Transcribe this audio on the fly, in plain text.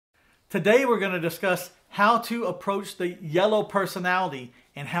Today we're going to discuss how to approach the yellow personality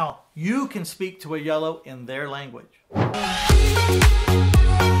and how you can speak to a yellow in their language.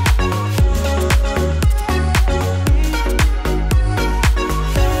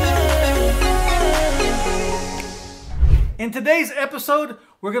 In today's episode,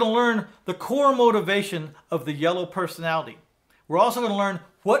 we're going to learn the core motivation of the yellow personality. We're also going to learn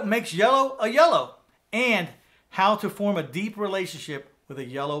what makes yellow a yellow and how to form a deep relationship with a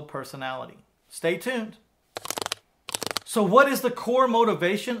yellow personality. Stay tuned. So what is the core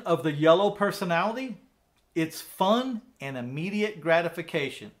motivation of the yellow personality? It's fun and immediate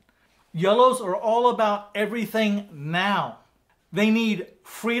gratification. Yellows are all about everything now. They need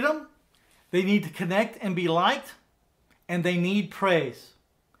freedom, they need to connect and be liked, and they need praise.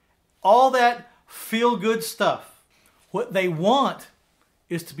 All that feel-good stuff. What they want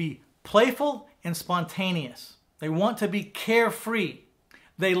is to be playful and spontaneous. They want to be carefree.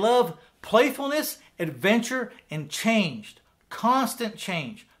 They love playfulness, adventure, and change. Constant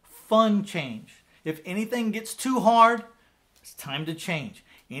change. Fun change. If anything gets too hard, it's time to change.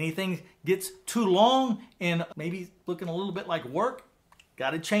 Anything gets too long and maybe looking a little bit like work,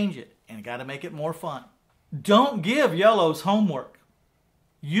 got to change it and got to make it more fun. Don't give yellows homework.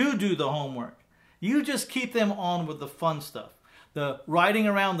 You do the homework. You just keep them on with the fun stuff. The riding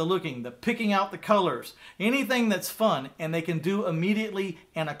around, the looking, the picking out the colors, anything that's fun and they can do immediately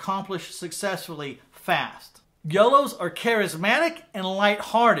and accomplish successfully fast. Yellows are charismatic and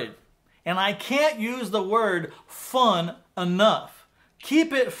lighthearted, and I can't use the word fun enough.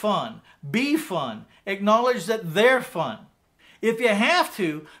 Keep it fun. Be fun. Acknowledge that they're fun. If you have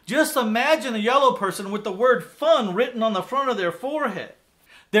to, just imagine a yellow person with the word fun written on the front of their forehead.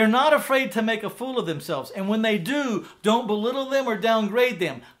 They're not afraid to make a fool of themselves. And when they do, don't belittle them or downgrade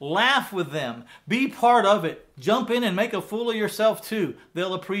them. Laugh with them. Be part of it. Jump in and make a fool of yourself too.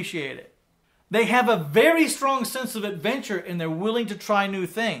 They'll appreciate it. They have a very strong sense of adventure and they're willing to try new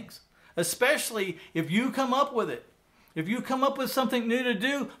things. Especially if you come up with it. If you come up with something new to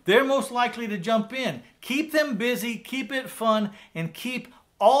do, they're most likely to jump in. Keep them busy, keep it fun, and keep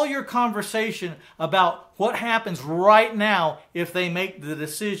all your conversation about what happens right now if they make the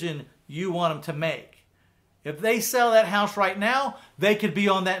decision you want them to make. If they sell that house right now, they could be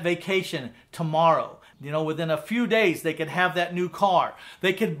on that vacation tomorrow. Within a few days, they could have that new car.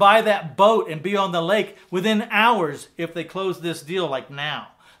 They could buy that boat and be on the lake within hours if they close this deal like now.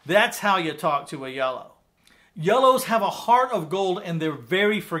 That's how you talk to a yellow. Yellows have a heart of gold and they're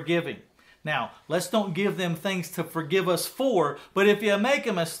very forgiving. Now, let's don't give them things to forgive us for, but if you make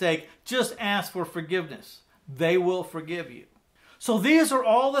a mistake, just ask for forgiveness. They will forgive you. So these are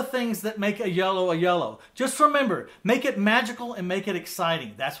all the things that make a yellow a yellow. Just remember, make it magical and make it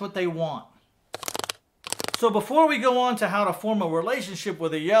exciting. That's what they want. So before we go on to how to form a relationship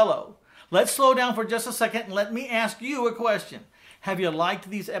with a yellow, let's slow down for just a second and let me ask you a question. Have you liked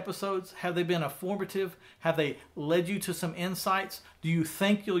these episodes? Have they been informative? Have they led you to some insights? Do you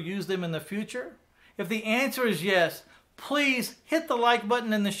think you'll use them in the future? If the answer is yes, please hit the like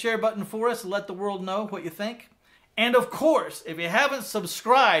button and the share button for us and let the world know what you think. And of course, if you haven't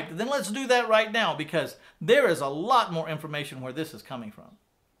subscribed, then let's do that right now because there is a lot more information where this is coming from.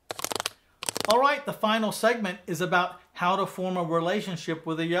 All right, the final segment is about how to form a relationship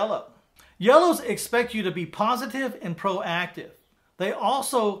with a yellow. Yellows expect you to be positive and proactive. They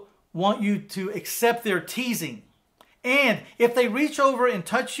also want you to accept their teasing. And if they reach over and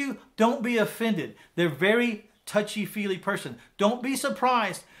touch you, don't be offended. They're very touchy-feely person. Don't be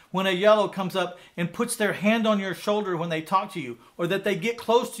surprised when a yellow comes up and puts their hand on your shoulder when they talk to you, or that they get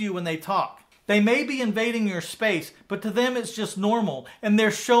close to you when they talk. They may be invading your space, but to them it's just normal, and they're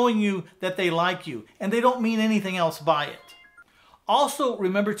showing you that they like you, and they don't mean anything else by it. Also,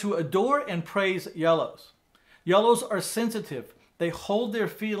 remember to adore and praise yellows. Yellows are sensitive. They hold their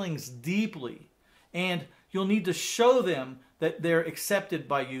feelings deeply, and you'll need to show them that they're accepted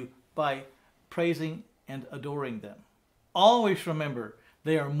by you by praising and adoring them. Always remember,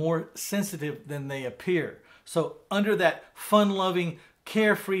 they are more sensitive than they appear. So under that fun-loving,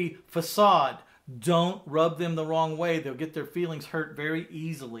 carefree facade, don't rub them the wrong way. They'll get their feelings hurt very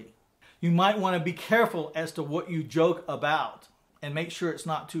easily. You might want to be careful as to what you joke about and make sure it's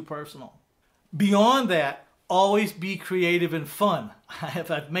not too personal. Beyond that, always be creative and fun.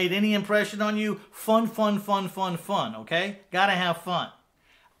 If I've made any impression on you, fun, fun, fun, fun, fun, okay? Gotta have fun.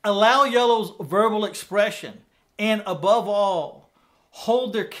 Allow yellows verbal expression, and above all,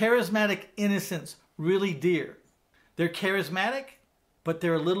 hold their charismatic innocence really dear. They're charismatic, but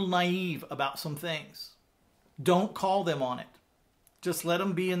they're a little naive about some things. Don't call them on it. Just let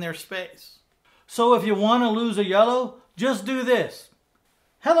them be in their space. So if you want to lose a yellow, just do this.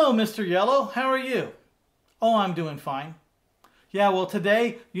 Hello, Mr. Yellow. How are you? Oh, I'm doing fine. Yeah, well,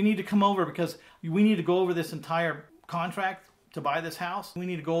 today you need to come over because we need to go over this entire contract to buy this house. We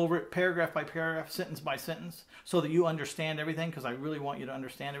need to go over it paragraph by paragraph, sentence by sentence, so that you understand everything, because I really want you to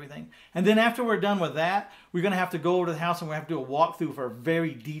understand everything. And then after we're done with that, we're going to have to go over to the house and we're going to have to do a walkthrough for a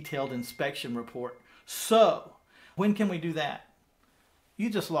very detailed inspection report. So, when can we do that? You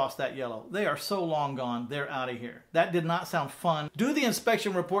just lost that yellow. They are so long gone, they're out of here. That did not sound fun. Do the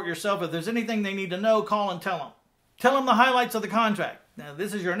inspection report yourself. If there's anything they need to know, call and tell them. Tell them the highlights of the contract. Now,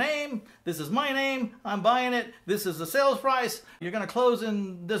 this is your name. This is my name. I'm buying it. This is the sales price. You're going to close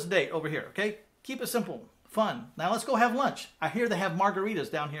in this date over here, okay? Keep it simple, fun. Now, let's go have lunch. I hear they have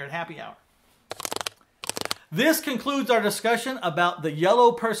margaritas down here at happy hour. This concludes our discussion about the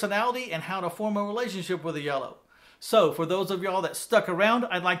yellow personality and how to form a relationship with a yellow. So, for those of y'all that stuck around,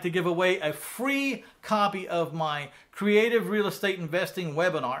 I'd like to give away a free copy of my Creative Real Estate Investing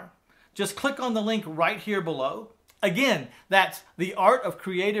webinar. Just click on the link right here below. Again, that's The Art of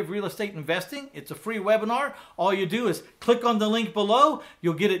Creative Real Estate Investing. It's a free webinar. All you do is click on the link below.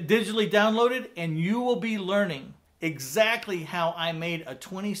 You'll get it digitally downloaded, and you will be learning exactly how I made a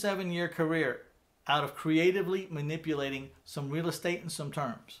 27-year career out of creatively manipulating some real estate and some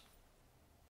terms.